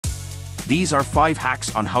These are 5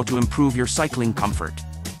 hacks on how to improve your cycling comfort.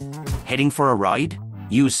 Heading for a ride?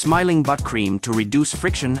 Use smiling butt cream to reduce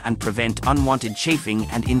friction and prevent unwanted chafing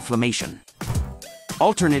and inflammation.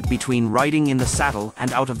 Alternate between riding in the saddle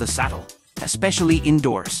and out of the saddle, especially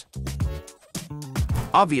indoors.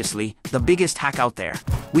 Obviously, the biggest hack out there.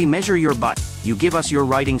 We measure your butt, you give us your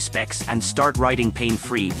riding specs and start riding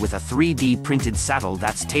pain-free with a 3D printed saddle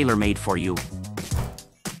that's tailor-made for you.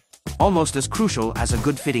 Almost as crucial as a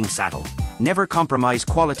good fitting saddle. Never compromise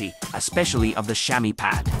quality, especially of the chamois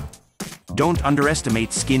pad. Don't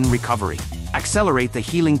underestimate skin recovery. Accelerate the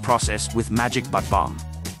healing process with Magic Butt Balm.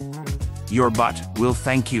 Your butt will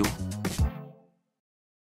thank you.